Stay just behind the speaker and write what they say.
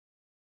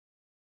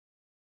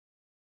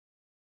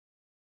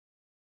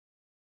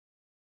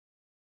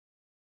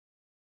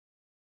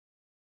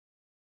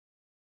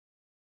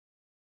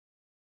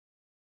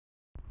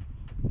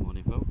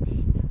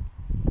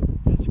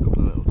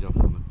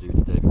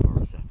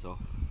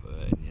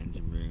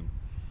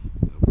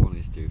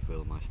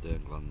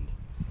stern gland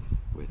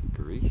with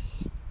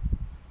grease,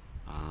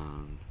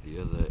 and the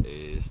other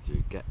is to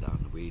get down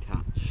the weed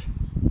hatch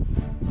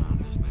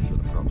and just make sure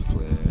the prop's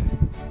clear.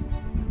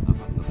 I've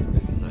had nothing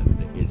really to say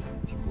that it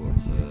isn't, but I'm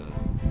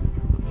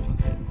just trying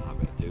to get in the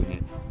habit of doing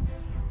it.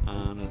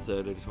 And the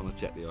third, I just want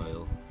to check the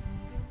oil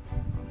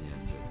on the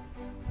engine.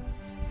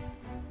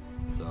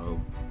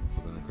 So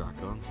we're going to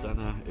crack on.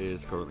 Senna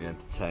is currently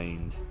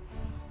entertained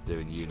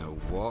doing you know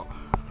what.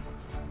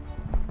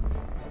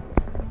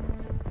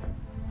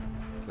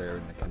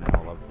 Clearing the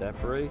canal of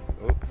debris.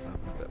 Oops,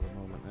 having a bit of a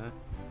moment there.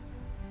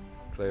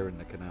 Clearing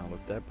the canal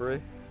of debris.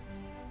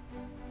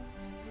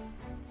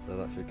 So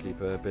that should keep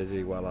her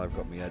busy while I've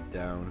got my head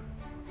down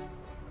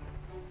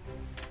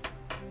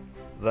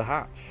the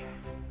hatch.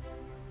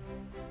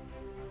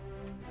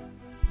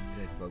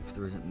 Okay folks,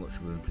 there isn't much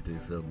room to do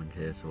filming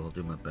here, so I'll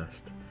do my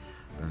best,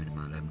 bearing in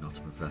mind I'm not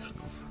a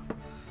professional.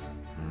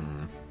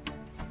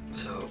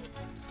 So,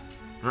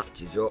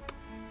 hatch is up,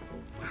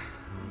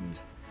 and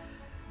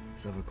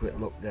let's have a quick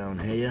look down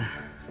here.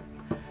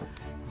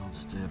 I'll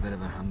just do a bit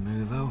of a hand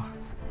movo.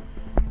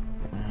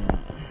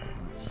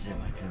 Let's see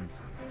if I can.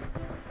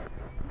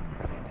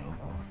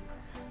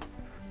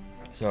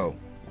 So,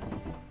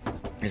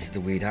 this is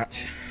the weed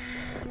hatch.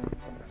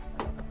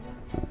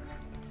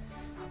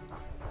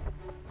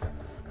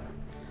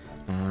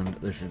 And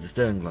this is the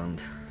stern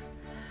gland.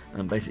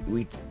 And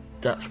basically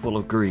that's full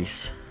of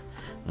grease.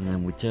 And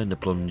then we turn the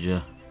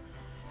plunger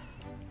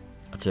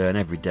a turn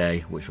every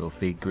day, which will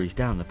feed grease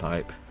down the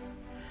pipe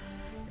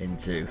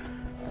into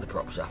the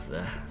prop shaft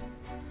there.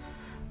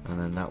 And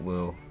then that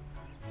will,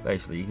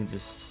 basically you can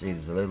just see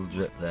there's a little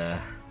drip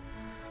there.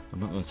 I'm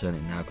not going to turn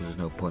it now because there's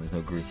no point,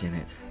 there's no grease in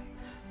it.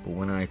 But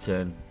when I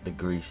turn the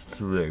grease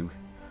through,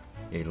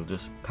 it'll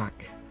just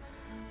pack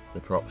the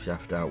prop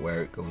shaft out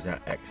where it goes out,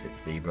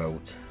 exits the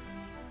boat,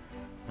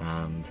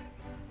 and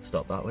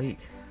stop that leak.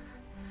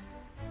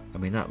 I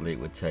mean, that leak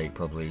would take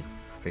probably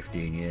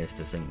 15 years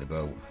to sink the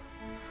boat,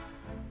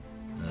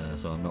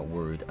 so I'm not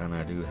worried. And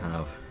I do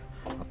have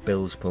a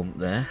bilge pump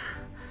there,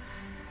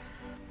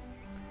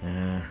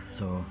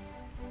 so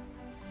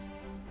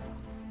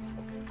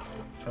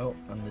oh,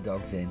 and the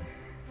dog's in.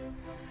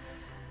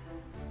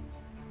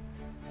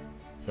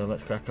 So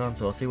let's crack on.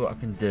 So I'll see what I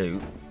can do.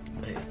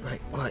 It's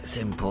quite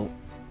simple.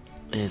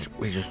 Is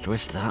we just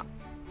twist that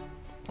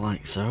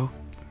like so.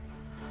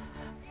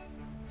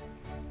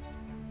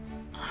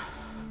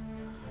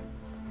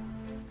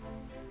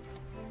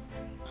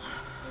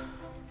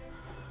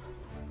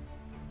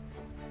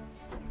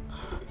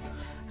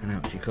 And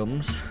out she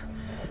comes.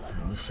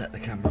 I'll just set the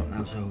camera up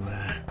now so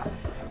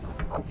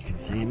you can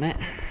see me.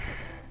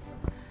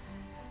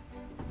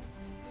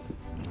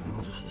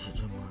 I'll just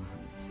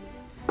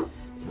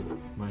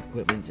my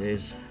equipment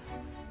is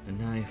a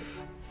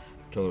knife,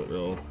 toilet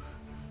roll,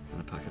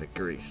 and a packet of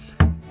grease.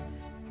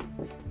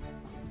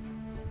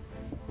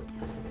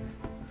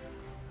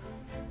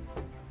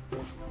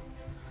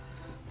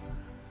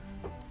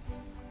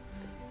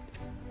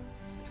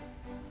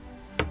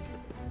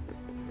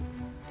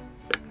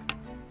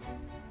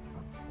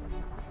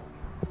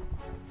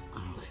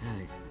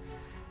 Okay,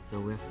 so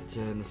we have to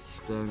turn the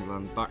stern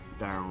gland back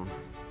down.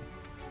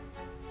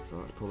 So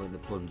that's pulling the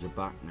plunger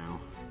back now.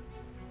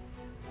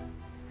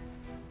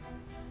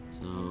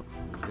 So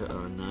we'll get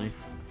our knife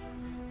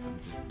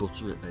and just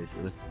butter it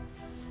basically.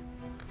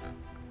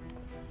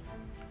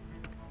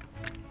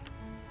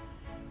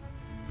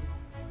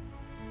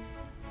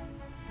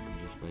 And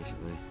just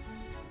basically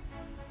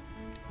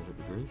put up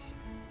the grease.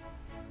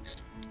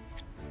 Simple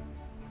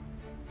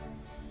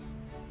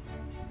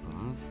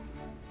as.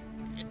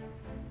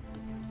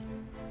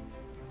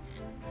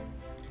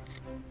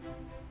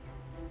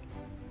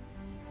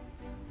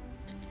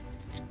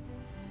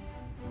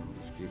 I'll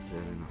just keep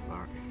turning that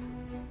back.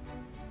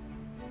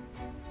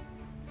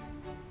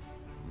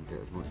 Get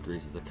as much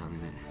grease as I can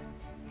in it.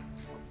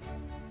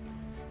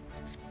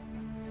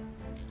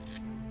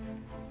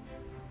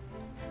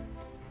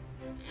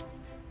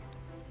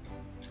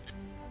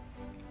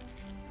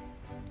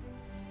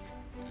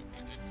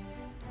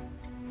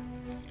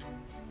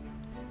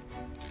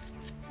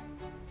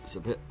 It's a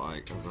bit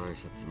like, as I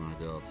said to my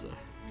daughter,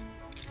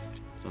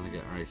 trying to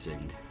get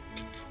icing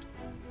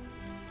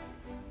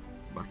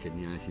back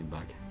in the icing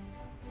bag.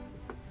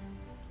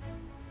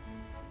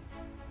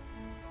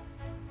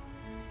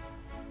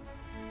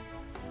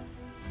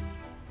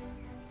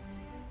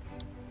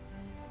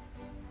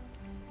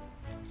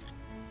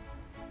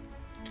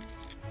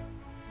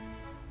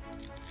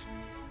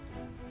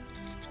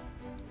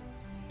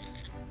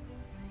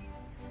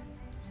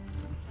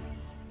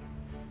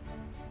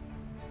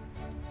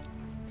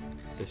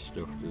 This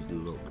stuff does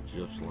look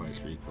just like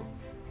treacle.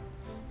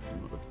 I'm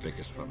not the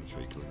biggest fan of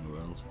treacle in the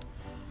world.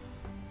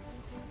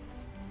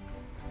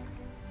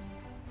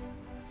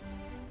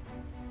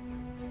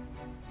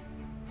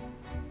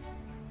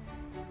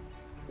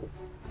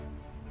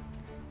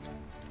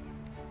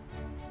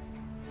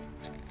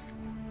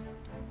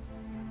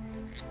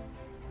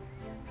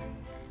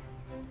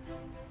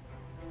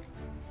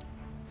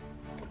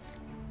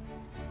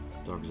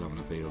 Dog's having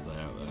a field day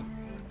out there.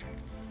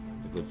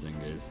 good thing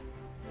is,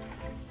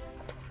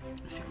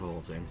 if she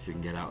falls in, she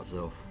can get out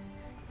herself.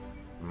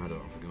 And I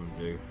don't have to go and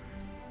do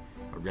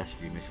a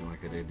rescue mission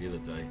like I did the other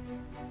day.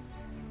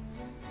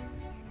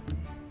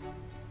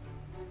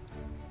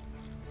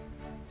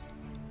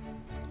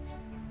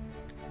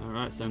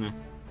 Alright, Senna.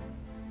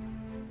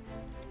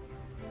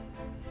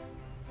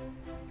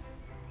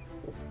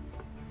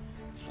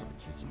 Sorry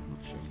kids, I'm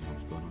not showing you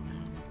what's going on here.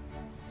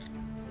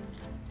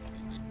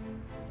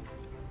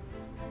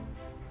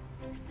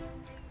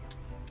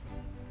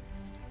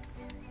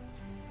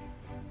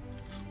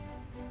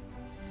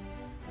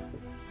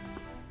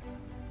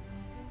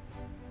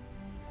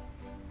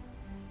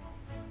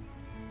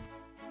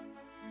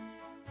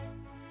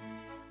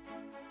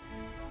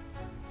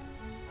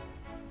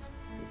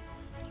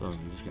 Sorry,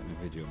 I'm just getting a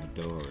video of my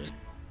door here.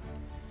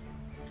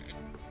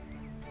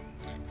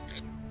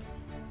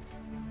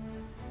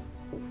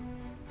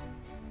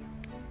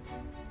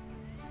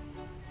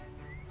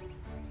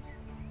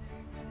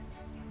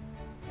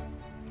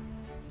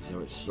 So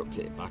it sucked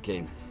it back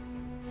in,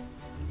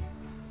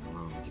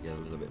 allowing me to get a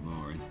little bit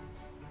more in.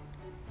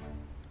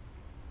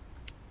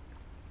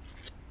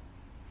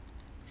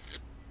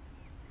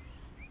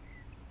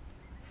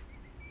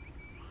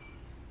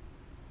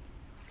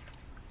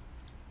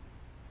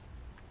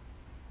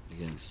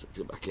 Again, sucked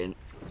it back in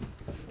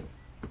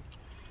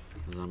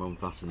as I'm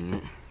unfastening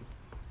it.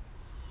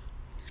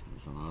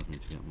 This allows me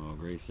to get more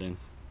grease in.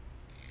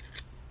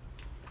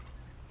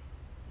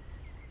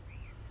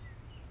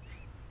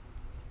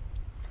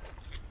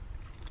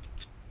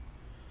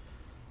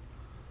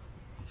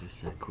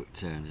 Just a quick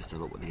turn just to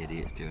look what the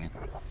idiot's doing.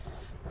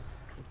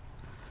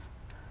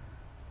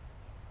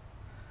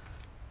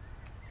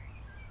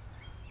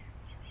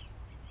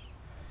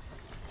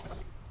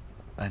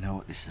 I know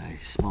what they say,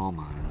 small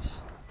minds.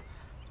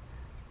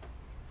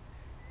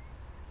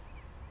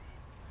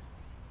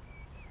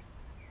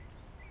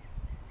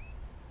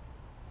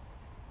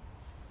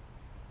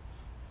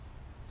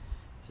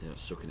 See, I'm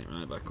sucking it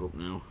right back up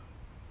now.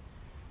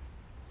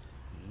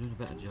 I'm doing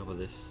a better job of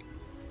this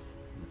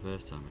than the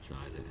first time I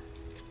tried it.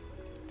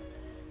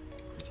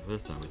 The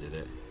first time I did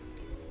it,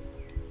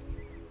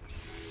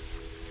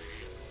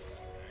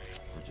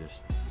 I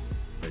just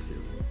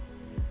basically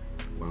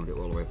wound it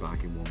all the way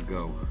back in one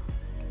go.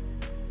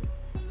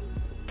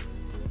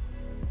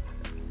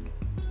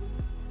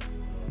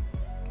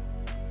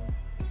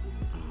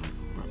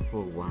 We're at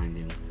full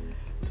winding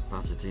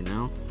capacity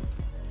now.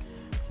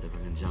 See if I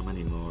can jam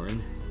any more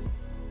in.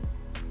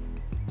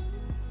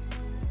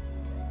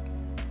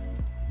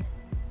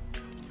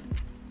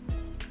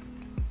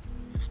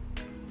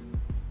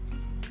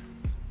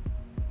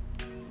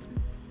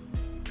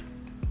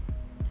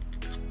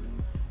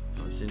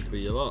 Seems to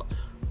be a lot.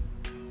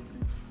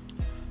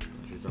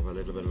 Let's just have a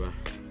little bit of a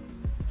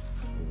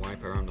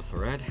wipe around the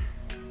thread.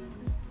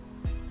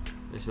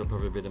 This will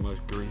probably be the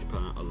most greased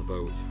part of the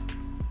boat.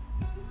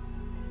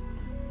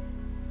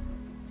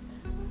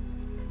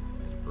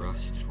 Bit of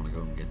brass, you just want to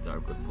go and get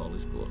that good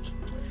polish, but it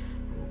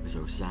won't be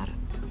so sad.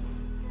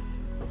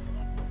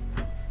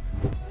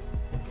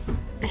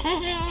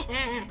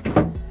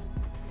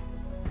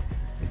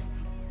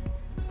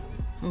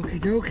 Okie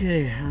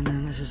dokie, and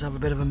then let's just have a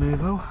bit of a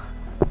move-o.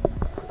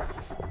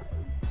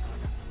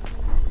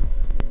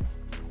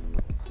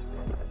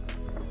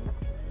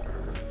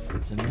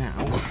 So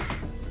now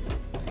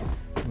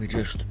we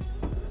just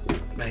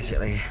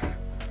basically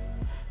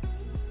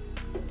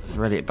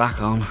thread it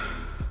back on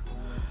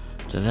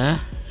to there.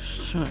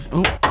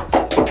 Oh.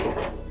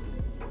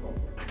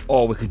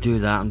 Or we could do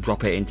that and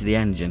drop it into the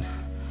engine.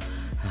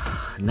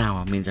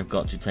 Now it means I've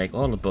got to take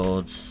all the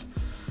boards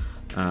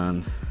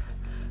and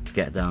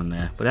get down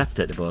there, but I have to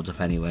take the boards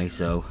off anyway,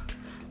 so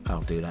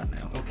I'll do that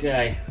now.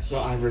 Okay, so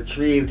I've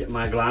retrieved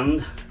my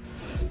gland,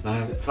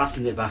 I've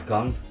fastened it back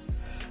on.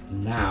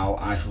 Now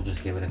I shall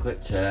just give it a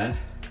quick turn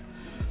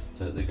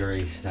so that the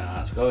grease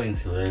starts going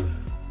through,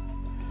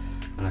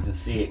 and I can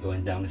see it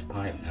going down this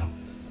pipe now.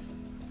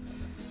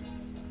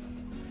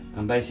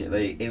 And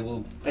basically it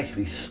will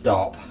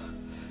stop.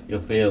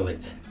 You'll feel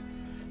it.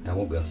 I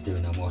won't be able to do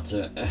no more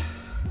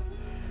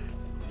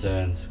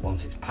turns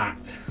once it's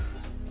packed.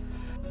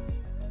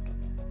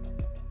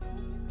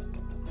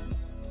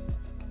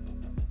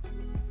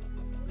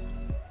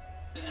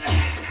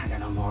 Can't get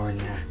no more in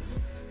there.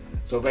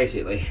 So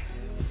basically,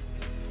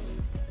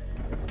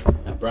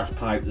 that brass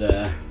pipe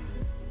there,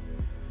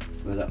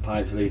 where that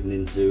pipe's leading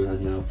into, has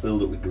now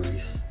filled up with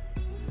grease,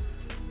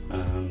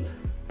 and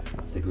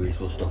the grease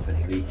will stop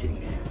any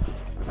leaking.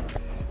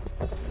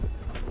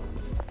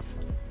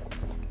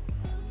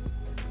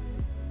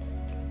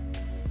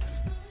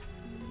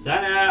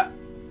 Santa,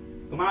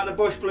 come out of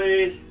the bush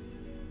please.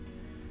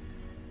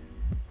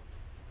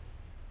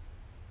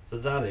 So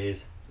that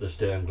is the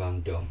stern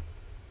gland done.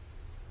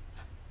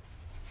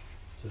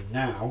 So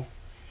now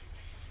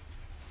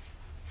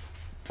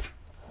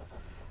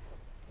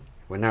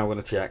we're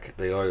going to check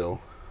the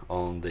oil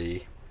on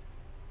the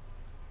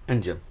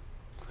engine.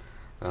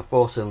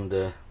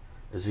 4-cylinder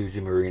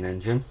Isuzu Marine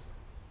engine.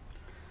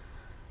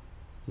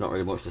 Not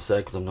really much to say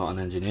because I'm not an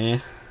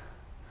engineer.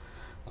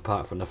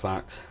 apart from the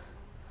fact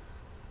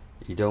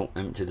you don't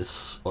empty the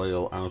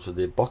oil out of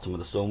the bottom of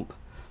the sump.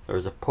 There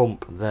is a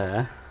pump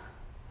there,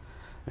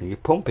 and you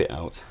pump it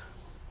out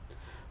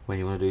when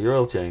you want to do your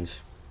oil change,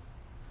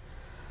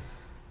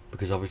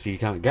 because obviously you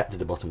can't get to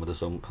the bottom of the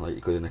sump like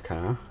you could in a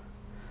car.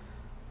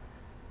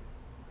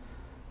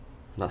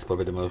 That's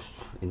probably the most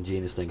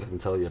ingenious thing I can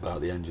tell you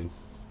about the engine,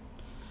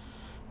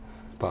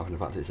 apart from the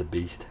fact it's a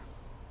beast.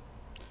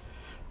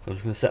 So I'm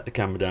just going to set the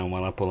camera down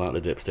while I pull out the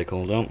dipstick.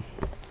 Hold on.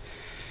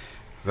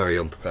 Very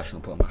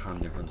unprofessional putting my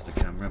hand in front of the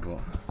camera,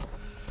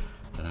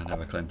 but I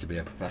never claim to be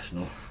a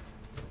professional.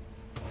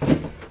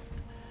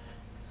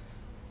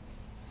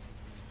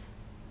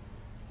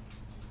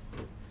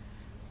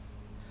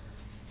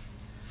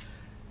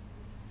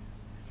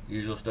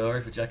 Usual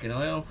story for checking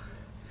oil.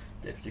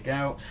 Dipstick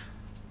out,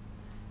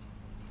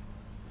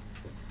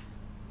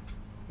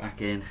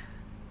 back in,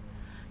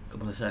 a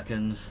couple of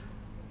seconds,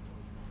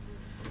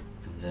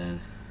 and then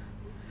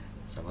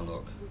let's have a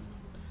look.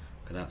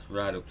 Okay, that's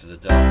right up to the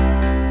dot. I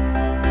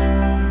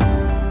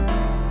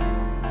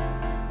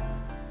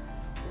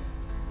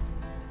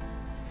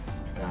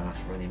can't ask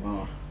for any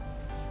more.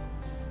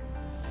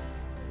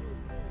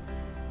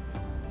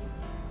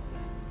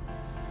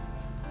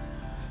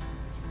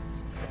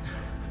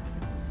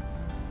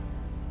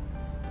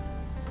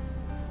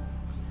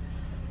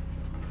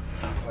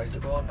 Place the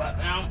board back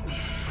down.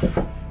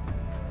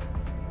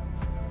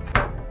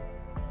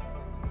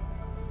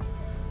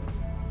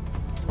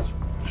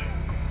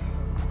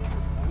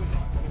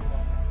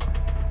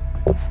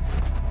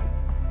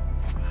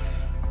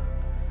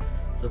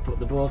 So put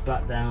the board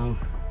back down,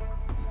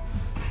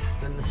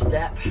 then the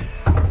step.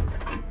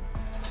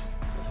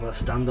 That's what I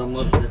stand on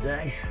most of the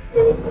day.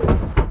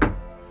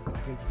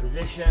 Back into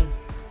position,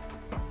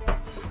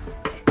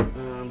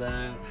 and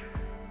then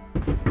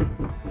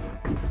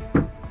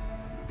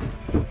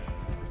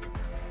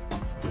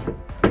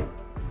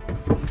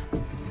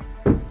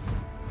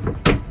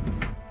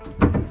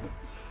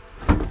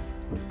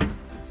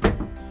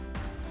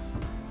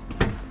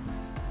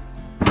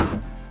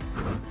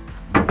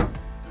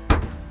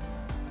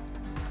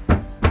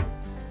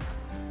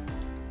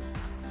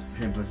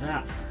simple as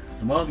that.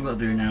 So what we've got to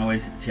do now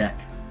is check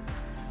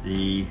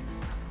the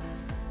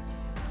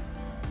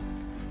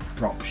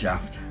prop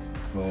shaft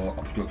for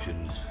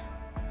obstructions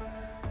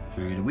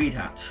through the weed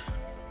hatch.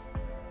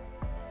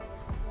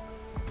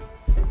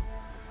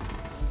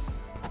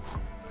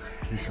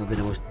 This will be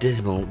the most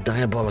dismal,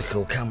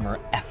 diabolical camera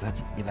effort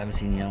you've ever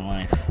seen in your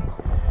life.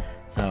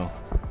 So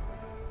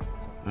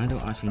I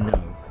don't actually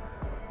know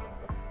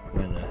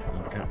whether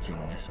I'm catching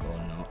this or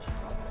not,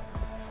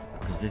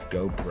 because this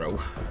GoPro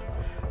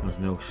has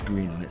no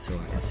screen on it so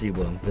I can see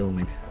what I'm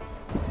filming.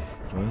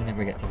 So we'll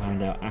never get to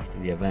find out after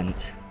the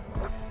event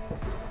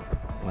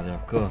whether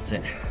I've caught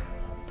it.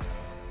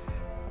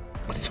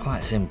 But it's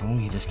quite simple.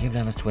 You just give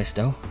that a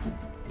twisto,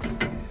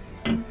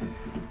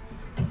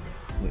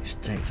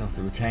 which takes off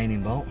the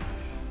retaining bolt.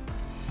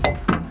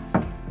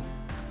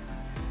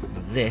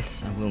 With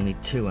this I will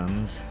need two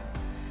hands,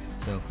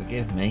 so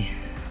forgive me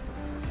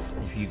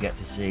if you get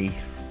to see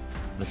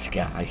the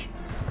sky.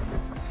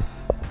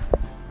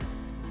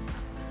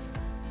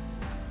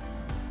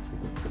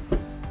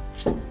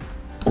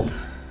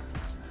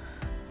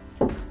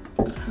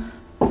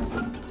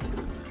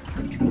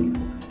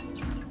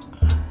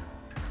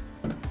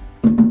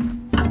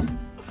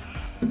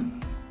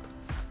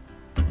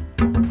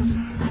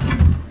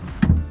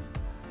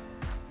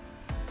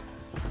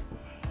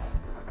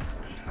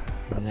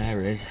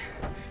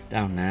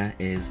 Down there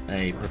is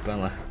a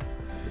propeller.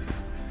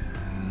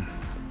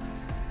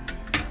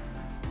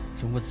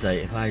 Some would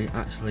say if I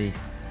actually,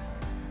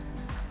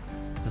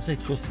 I say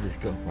trusted this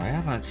GoPro, I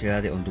have actually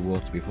had it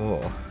underwater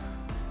before.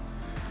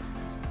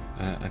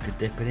 I could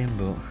dip it in,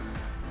 but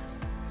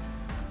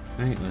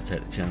I ain't gonna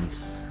take the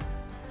chance.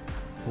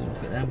 Oh,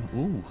 look at them!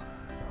 Ooh,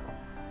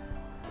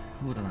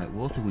 oh, they're like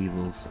water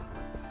weevils.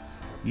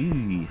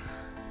 Eee.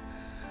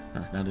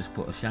 That's now just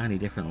put a shiny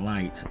different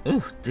light.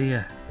 Oh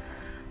dear,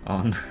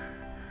 on.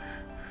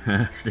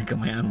 Stick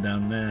my hand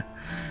down there,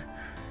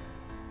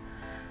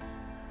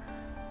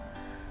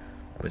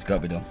 but it's got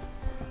to be done.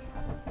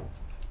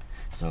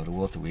 So the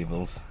water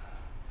weevils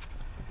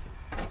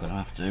are going to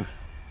have to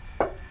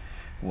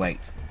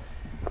wait.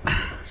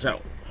 So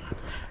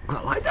I've got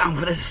to lie down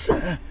for this.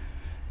 Look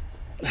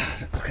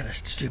at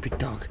this stupid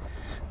dog.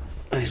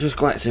 It's just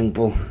quite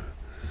simple.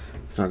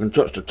 So I can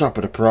touch the top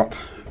of the prop.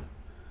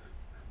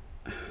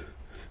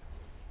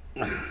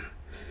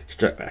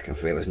 Straight away I can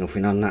feel there's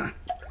nothing on that.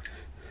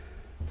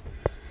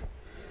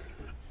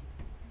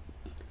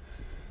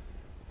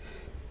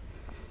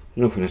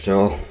 Nothing at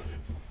all.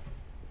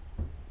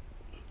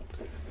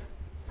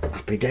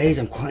 Happy days,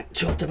 I'm quite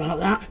chuffed about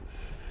that.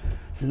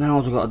 So now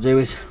all I've got to do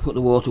is put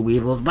the water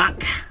weevils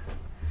back.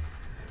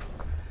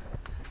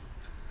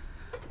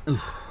 Ooh.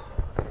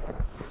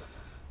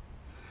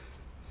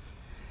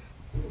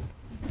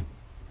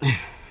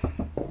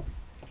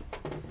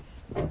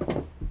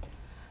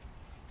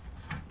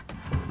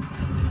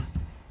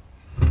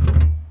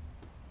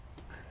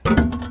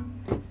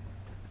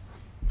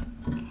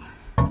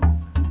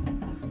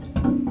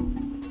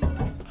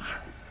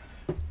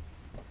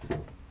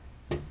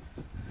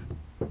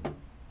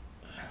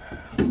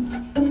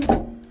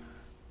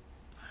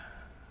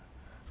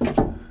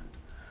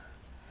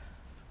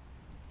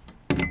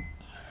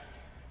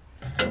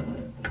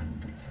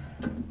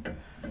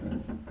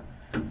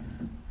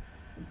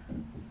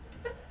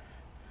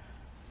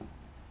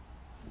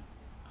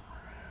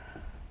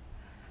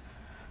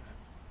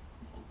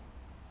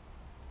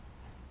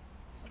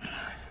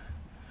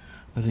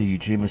 Other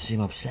YouTubers seem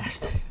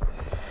obsessed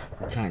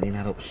with tightening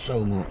that up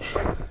so much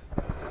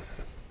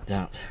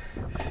that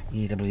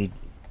you need a bloody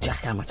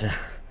jackhammer to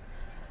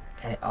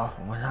get it off,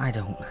 whereas I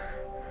don't.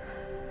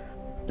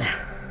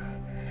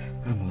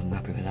 I'm more than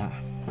happy with that.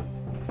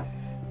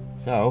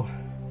 So,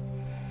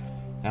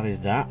 that is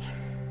that.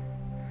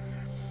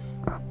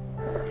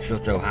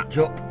 Shutto hatch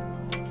up.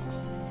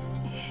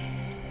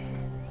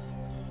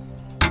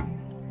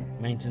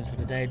 Maintenance for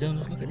the day done.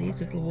 Just look at these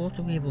little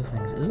water weevil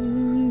things.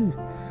 Ooh.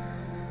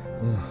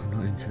 Oh, I'm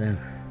not into them.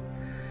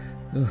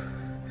 Oh,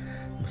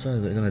 I'm sorry,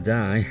 but they're gonna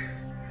die.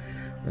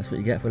 That's what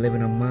you get for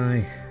living on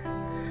my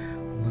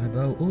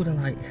boat. Oh, they're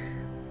like,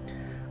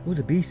 oh,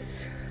 the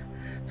beasts.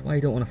 That's why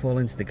you don't want to fall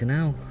into the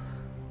canal.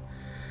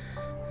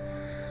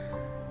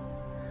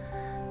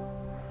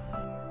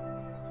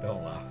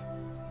 Don't laugh.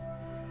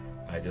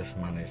 I just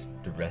managed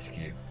to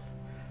rescue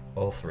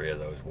all 3 of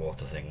those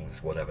water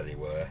things, whatever they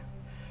were,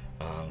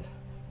 and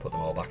put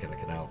them all back in the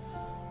canal.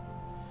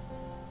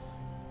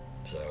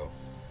 So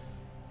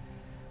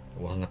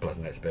it wasn't a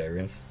pleasant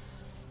experience,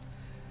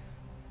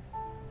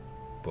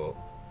 but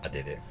I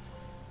did it.